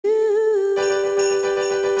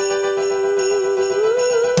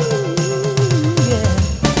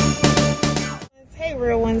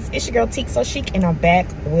it's your girl Teak So Chic, and I'm back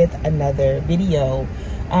with another video.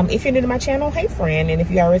 If you're new to my channel, hey friend, and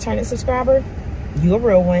if you are a returning subscriber, you a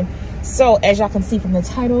real one. So as y'all can see from the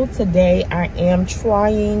title, today I am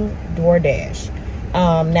trying DoorDash.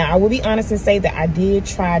 Now I will be honest and say that I did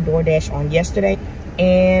try DoorDash on yesterday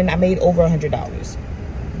and I made over $100.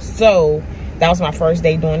 So that was my first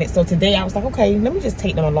day doing it. So today I was like, okay, let me just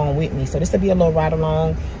take them along with me. So this will be a little ride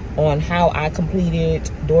along on how I completed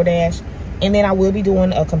DoorDash. And then I will be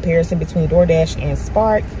doing a comparison between DoorDash and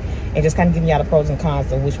Spark and just kind of giving y'all the pros and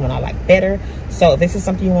cons of which one I like better. So if this is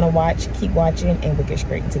something you want to watch, keep watching and we'll get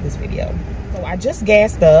straight into this video. So I just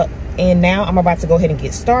gassed up and now I'm about to go ahead and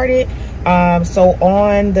get started. So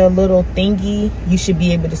on the little thingy, you should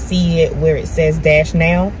be able to see it where it says Dash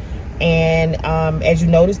Now. And as you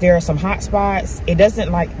notice, there are some hot spots. It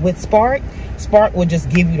doesn't, like with Spark will just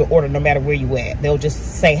give you the order no matter where you at. They'll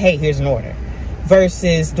just say, hey, here's an order.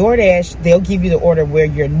 Versus DoorDash, they'll give you the order where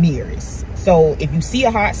you're nearest. So if you see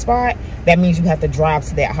a hot spot, that means you have to drive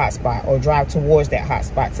to that hot spot or drive towards that hot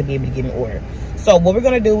spot to be able to get an order. So what we're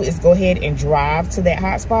gonna do is go ahead and drive to that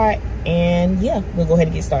hot spot, and yeah, we'll go ahead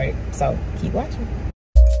and get started. So keep watching.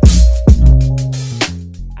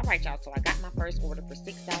 All right, y'all, so I got my first order for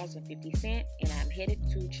 $6.50 and I'm headed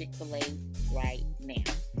to Chick-fil-A right now.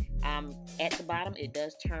 At the bottom, it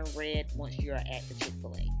does turn red once you're at the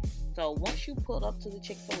Chick-fil-A. So once you pull up to the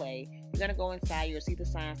Chick-fil-A, you're going to go inside. You'll see the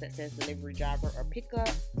signs that says delivery driver or pickup.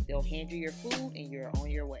 They'll hand you your food and you're on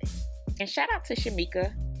your way. And shout out to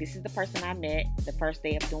Shamika. This is the person I met the first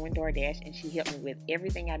day of doing DoorDash, and she helped me with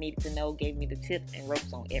everything I needed to know, gave me the tips and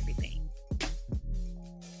ropes on everything.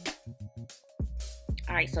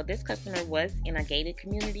 Alright, so this customer was in a gated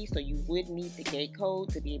community, so you would need the gate code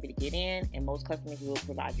to be able to get in, and most customers will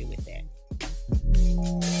provide you with that.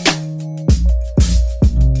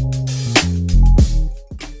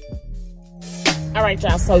 Alright,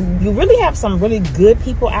 y'all, so you really have some really good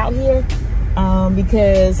people out here,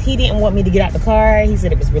 because he didn't want me to get out the car. He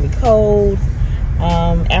said it was really cold.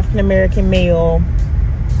 African-American male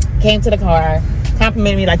came to the car,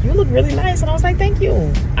 complimented me like, you look really nice, and I was like, thank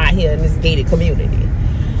you, out here in this gated community.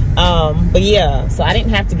 But yeah, so I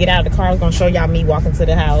didn't have to get out of the car. I was gonna show y'all me walking to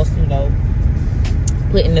the house, you know,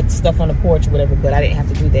 putting the stuff on the porch or whatever, but I didn't have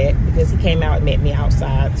to do that because he came out and met me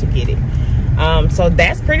outside to get it. So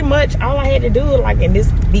that's pretty much all I had to do, like, and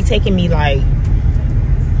this be taking me like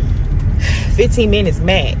 15 minutes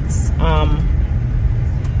max.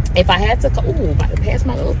 If I had to, ooh, about to pass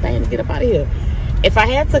my little thing to get up out of here. If I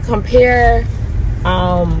had to compare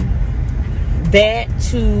that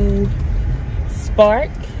to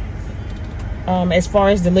Spark, as far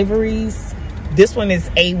as deliveries, this one is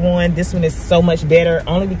A1. This one is so much better,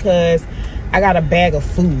 only because I got a bag of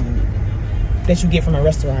food that you get from a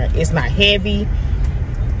restaurant. It's not heavy,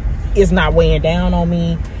 it's not weighing down on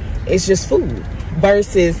me, it's just food.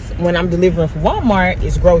 Versus when I'm delivering for Walmart,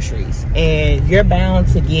 it's groceries, and you're bound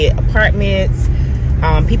to get apartments,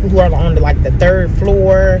 people who are on the third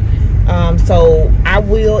floor. So I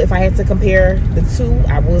will, if I had to compare the two,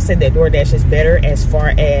 I will say that DoorDash is better as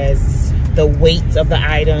far as the weight of the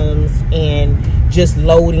items and just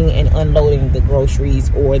loading and unloading the groceries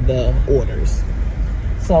or the orders.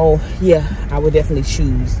 So yeah, I would definitely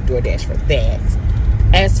choose DoorDash for that.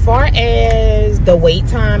 As far as the wait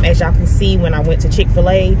time, as y'all can see, when I went to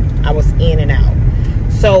Chick-fil-A, I was in and out.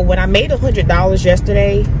 So when I made $100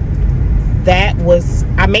 yesterday,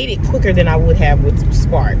 I made it quicker than I would have with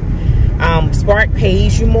Spark. Spark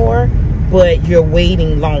pays you more, but you're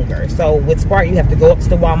waiting longer. So with Spark, you have to go up to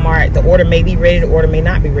the Walmart. The order may be ready, the order may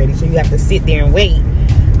not be ready. So you have to sit there and wait.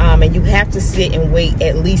 And you have to sit and wait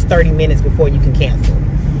at least 30 minutes before you can cancel.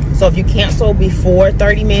 So if you cancel before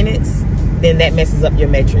 30 minutes, then that messes up your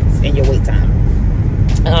metrics and your wait time.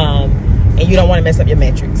 And you don't want to mess up your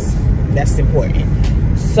metrics. That's important.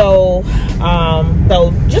 So,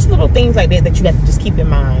 so just little things like that you have to just keep in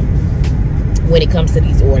mind when it comes to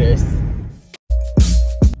these orders.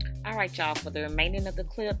 All right, y'all, for the remaining of the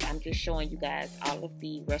clip, I'm just showing you guys all of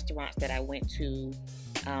the restaurants that I went to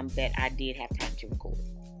that I did have time to record.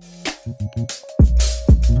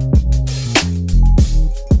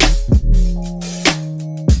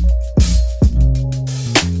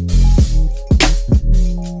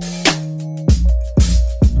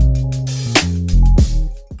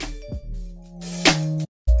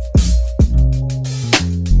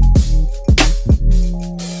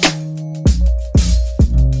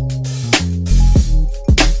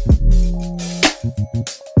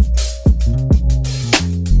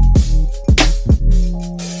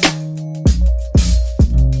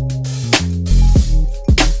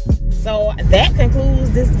 So that concludes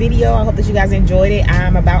this video. I hope that you guys enjoyed it.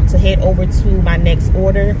 I'm about to head over to my next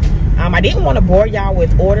order. I didn't want to bore y'all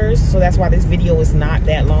with orders, so that's why this video is not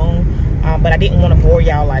that long. But I didn't want to bore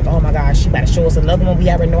y'all like, oh my gosh, she about to show us another one. We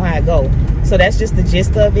already know how it go. So that's just the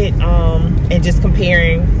gist of it, and just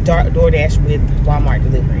comparing DoorDash with Walmart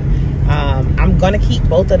delivery. I'm gonna keep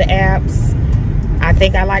both of the apps. I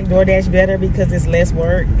think I like DoorDash better because it's less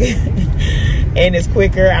work and it's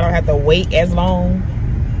quicker. I don't have to wait as long.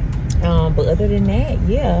 But other than that,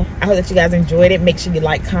 yeah, I hope that you guys enjoyed it. Make sure you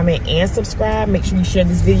like, comment, and subscribe. Make sure you share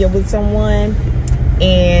this video with someone,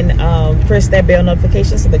 and press that bell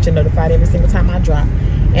notification so that you're notified every single time I drop.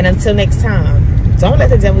 And until next time, don't let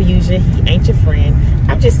the devil use you. He ain't your friend.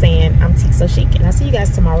 I'm just saying, I'm Teak So Chic, and I'll see you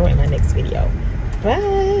guys tomorrow in my next video.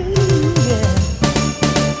 Bye.